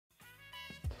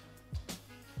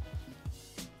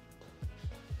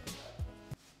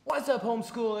What's up,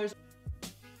 homeschoolers?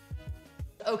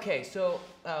 Okay, so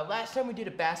last time we did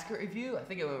a basket review. I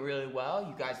think it went really well.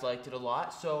 You guys liked it a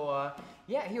lot. So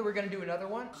yeah, here we're gonna do another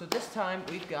one. So this time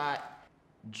we've got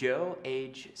Joe,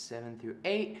 age 7 through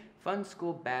 8, Fun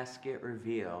School Basket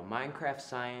Reveal, Minecraft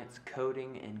Science,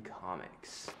 Coding, and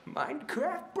Comics.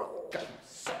 Minecraft, bro,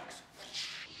 sucks.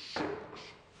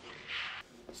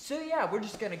 So yeah, we're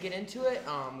just gonna get into it.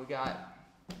 We got,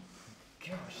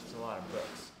 gosh, it's a lot of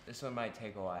books. This one might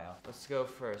take a while. Let's go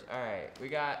first. All right, we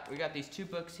got these two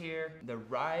books here: The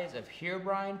Rise of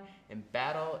Herobrine and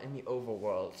Battle in the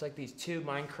Overworld. It's like these two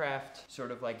Minecraft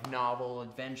sort of like novel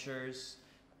adventures,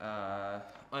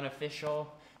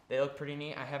 unofficial. They look pretty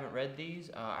neat. I haven't read these.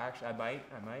 Actually, I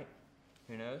might.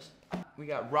 Who knows? We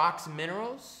got Rocks and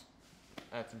Minerals.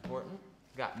 That's important.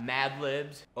 We got Mad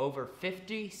Libs. Over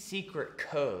 50 secret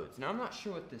codes. Now I'm not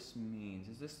sure what this means.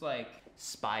 Is this like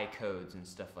spy codes and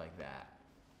stuff like that?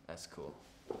 That's cool.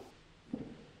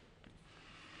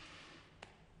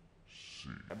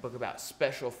 A book about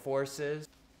special forces,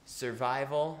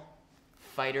 survival,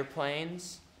 fighter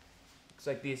planes. Looks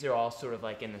like these are all sort of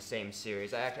like in the same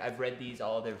series. I've read these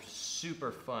all. They're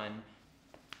super fun.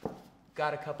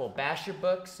 Got a couple Basher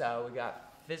books. We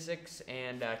got physics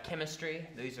and chemistry.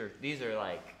 These are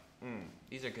like,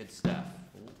 these are good stuff.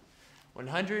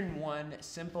 101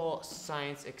 simple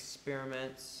science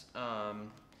experiments.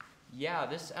 Yeah,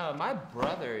 this, my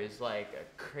brother is like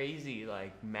a crazy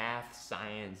like math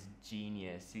science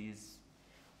genius. He's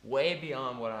way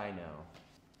beyond what I know.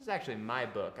 This is actually my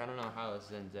book. I don't know how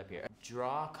this ends up here.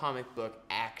 Draw comic book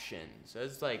action. So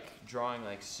it's like drawing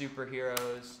like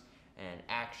superheroes and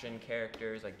action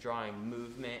characters, like drawing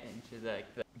movement into the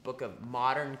book of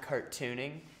modern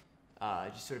cartooning.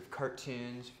 Just sort of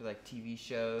cartoons for like TV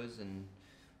shows, and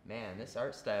man, this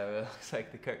art style looks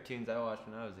like the cartoons I watched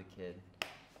when I was a kid.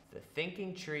 The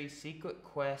Thinking Tree Secret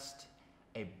Quest,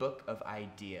 a book of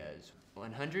ideas.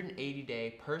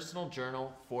 180-day personal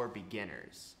journal for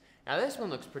beginners. Now this one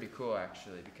looks pretty cool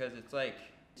actually, because it's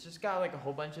just got like a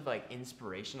whole bunch of like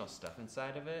inspirational stuff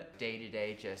inside of it.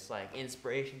 Day-to-day, just like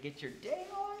inspiration, get your day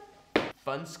on.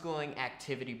 Fun schooling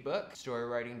activity book, story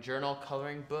writing journal,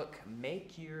 coloring book,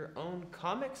 make your own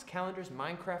comics, calendars,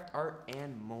 Minecraft art,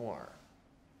 and more.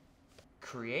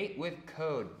 Create with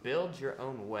code, build your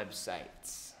own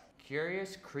websites.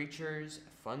 Curious Creatures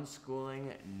Fun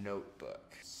Schooling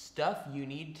Notebook. Stuff you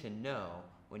need to know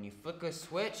when you flick a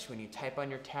switch, when you type on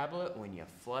your tablet, when you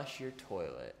flush your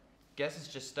toilet. Guess it's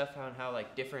just stuff on how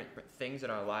like different things in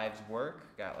our lives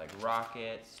work. Got like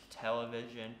rockets,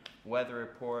 television, weather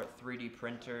report, 3D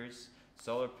printers,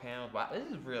 solar panels. Wow, this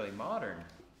is really modern.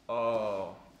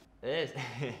 Oh, this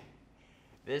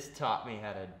this taught me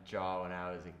how to draw when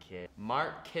I was a kid.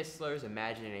 Mark Kistler's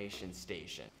Imagination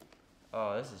Station.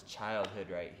 Oh, this is childhood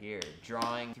right here.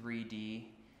 Drawing 3D,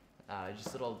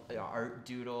 just little art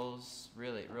doodles,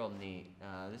 real neat.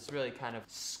 This really kind of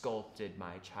sculpted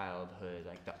my childhood,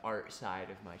 like the art side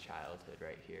of my childhood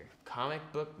right here. Comic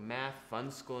book math fun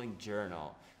schooling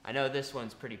journal. I know this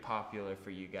one's pretty popular for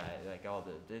you guys, like all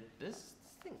this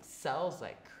thing sells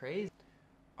like crazy.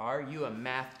 Are you a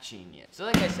math genius? So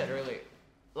like I said earlier,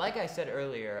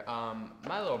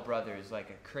 my little brother is like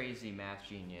a crazy math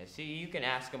genius. See, you can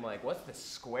ask him like, what's the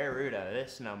square root of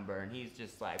this number? And he's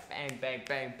just like, bang, bang,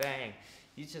 bang, bang.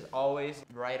 He's just always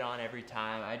right on every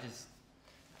time.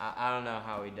 I don't know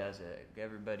how he does it.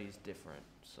 Everybody's different.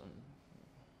 So,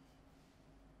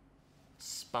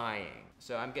 spying.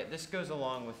 So this goes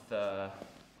along with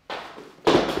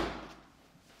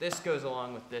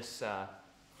this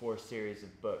 4 series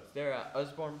of books. They're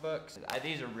Usborne books.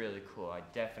 These are really cool. I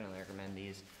definitely recommend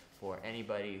these for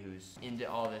anybody who's into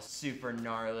all this super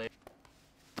gnarly.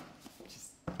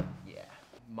 Yeah.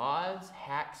 Mods,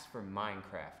 hacks for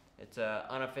Minecraft. It's an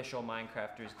unofficial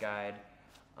Minecrafter's guide.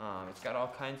 It's got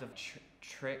all kinds of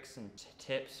tricks and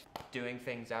tips, doing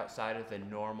things outside of the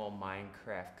normal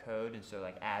Minecraft code, and so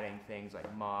like adding things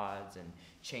like mods and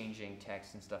changing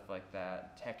text and stuff like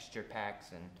that, texture packs,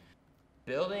 and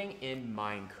building in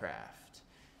Minecraft.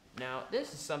 Now,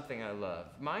 this is something I love.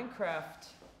 Minecraft,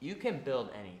 you can build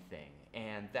anything,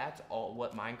 and that's all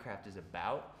what Minecraft is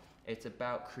about. It's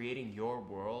about creating your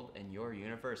world and your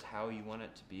universe, how you want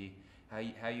it to be, how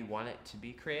you want it to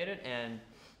be created, and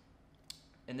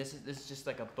this is just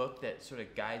like a book that sort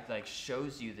of guides, like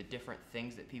shows you the different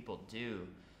things that people do.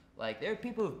 Like there are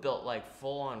people who've built like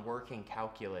full-on working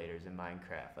calculators in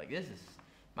Minecraft. Like this is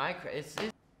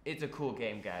Minecraft. It's a cool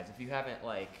game, guys. If you haven't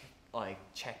like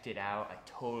checked it out,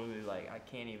 I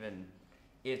can't even,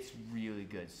 it's really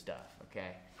good stuff,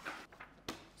 okay?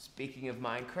 Speaking of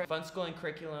Minecraft, fun schooling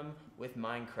curriculum with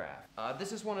Minecraft.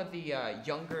 This is one of the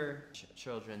younger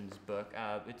children's book.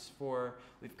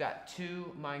 We've got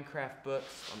 2 Minecraft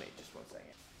books. Let me, just one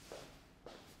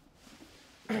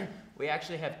second. We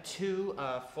actually have 2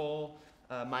 full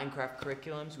Minecraft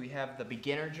curriculums. We have the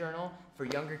beginner journal for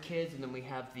younger kids, and then we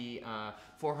have the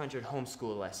 400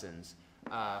 homeschool lessons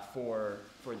for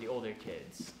the older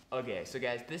kids. Okay, so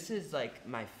guys, this is like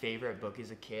my favorite book as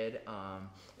a kid.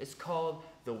 It's called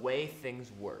The Way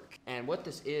Things Work. And what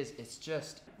this is, it's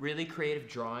just really creative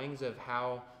drawings of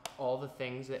how all the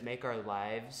things that make our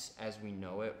lives as we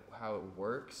know it, how it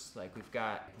works. Like we've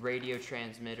got radio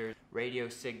transmitters, radio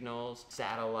signals,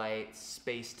 satellites,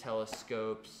 space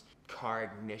telescopes, car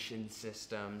ignition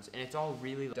systems, and it's all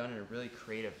really done in a really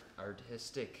creative,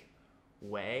 artistic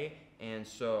way. And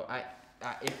so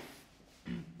if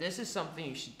this is something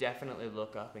you should definitely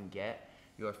look up and get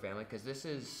your family, because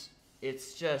it's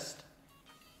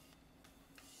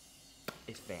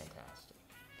fantastic.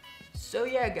 So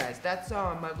yeah, guys, that's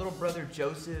my little brother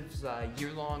Joseph's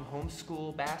year-long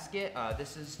homeschool basket.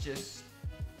 This is just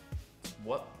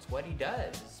what he does.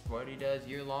 It's what he does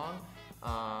year-long.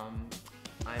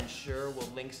 I'm sure we'll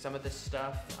link some of this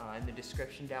stuff in the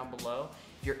description down below.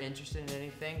 If you're interested in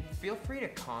anything, feel free to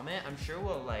comment. I'm sure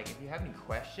we'll, if you have any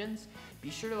questions, be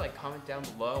sure to comment down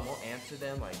below and we'll answer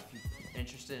them, if you're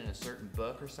interested in a certain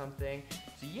book or something.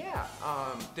 So yeah,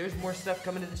 there's more stuff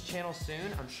coming to this channel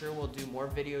soon. I'm sure we'll do more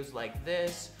videos like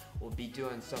this. We'll be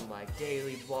doing some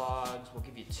daily vlogs. We'll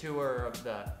give you a tour of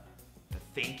the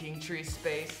thinking tree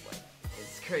space.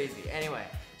 It's crazy. Anyway,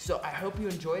 so I hope you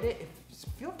enjoyed it.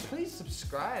 Please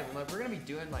subscribe. We're gonna be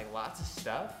doing lots of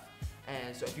stuff,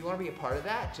 and so if you want to be a part of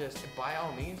that, just by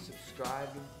all means subscribe.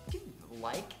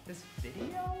 Like this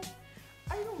video.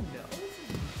 I don't know.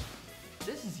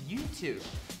 This is YouTube.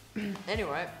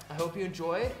 Anyway, I hope you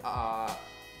enjoyed.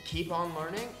 Keep on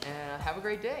learning and have a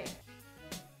great day.